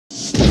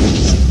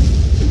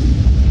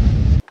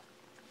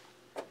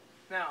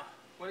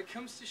it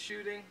comes to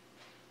shooting,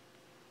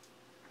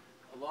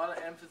 a lot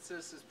of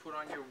emphasis is put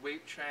on your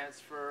weight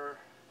transfer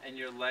and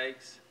your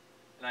legs,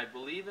 and I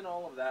believe in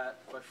all of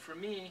that, but for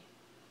me,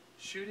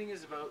 shooting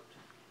is about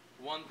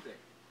one thing.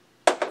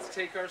 Let's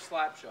take our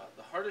slap shot.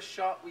 The hardest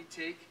shot we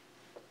take,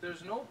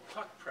 there's no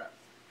puck prep.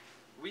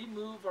 We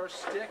move our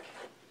stick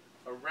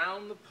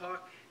around the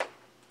puck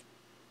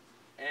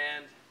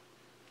and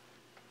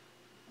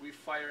we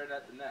fire it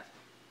at the net.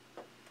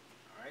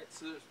 Alright,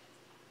 so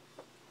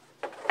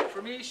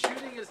for me,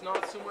 shooting is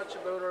not so much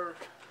about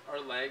our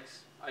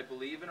legs. I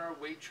believe in our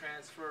weight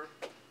transfer,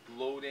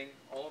 loading,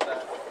 all of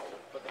that.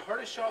 But the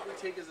hardest shot we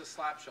take is a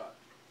slap shot.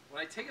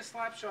 When I take a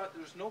slap shot,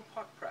 there's no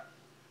puck prep.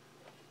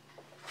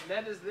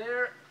 Net is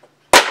there,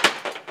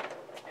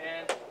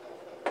 and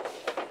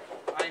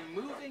I'm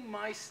moving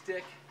my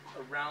stick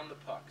around the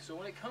puck. So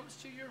when it comes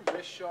to your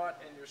wrist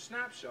shot and your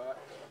snap shot,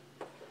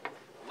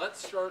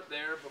 let's start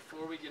there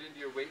before we get into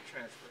your weight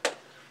transfer.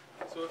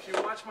 So if you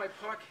watch my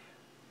puck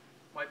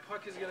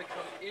is going to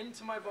come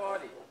into my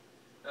body.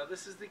 Now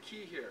this is the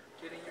key here,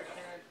 getting your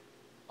hand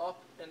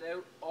up and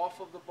out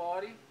off of the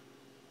body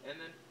and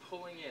then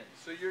pulling in.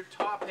 So your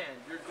top hand,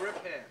 your grip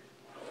hand,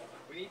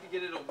 we need to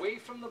get it away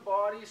from the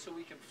body so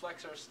we can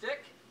flex our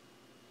stick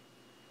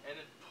and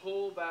then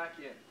pull back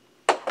in.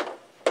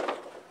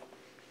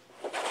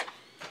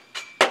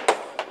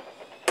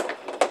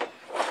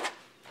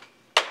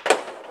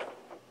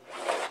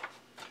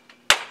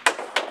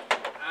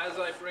 As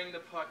I bring the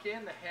puck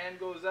in, the hand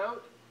goes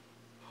out,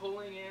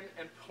 pulling in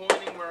and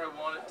pointing where I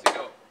want it to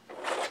go.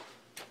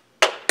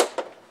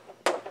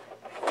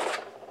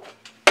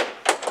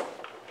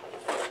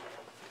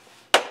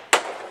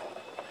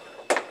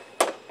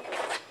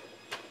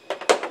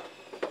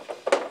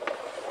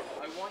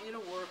 I want you to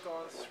work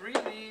on 3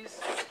 of these.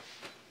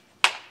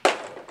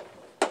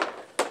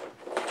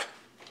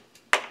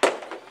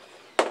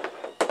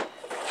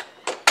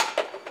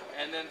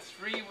 And then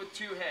 3 with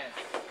 2 hands.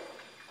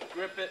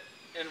 Grip it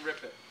and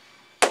rip it.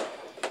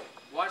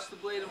 Watch the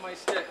blade of my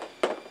stick.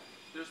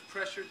 There's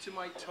pressure to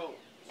my toe.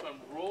 So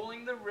I'm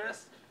rolling the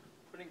wrist,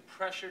 putting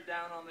pressure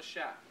down on the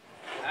shaft.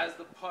 As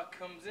the puck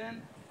comes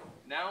in,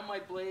 now my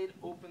blade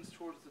opens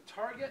towards the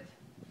target,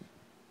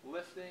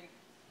 lifting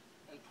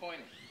and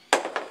pointing.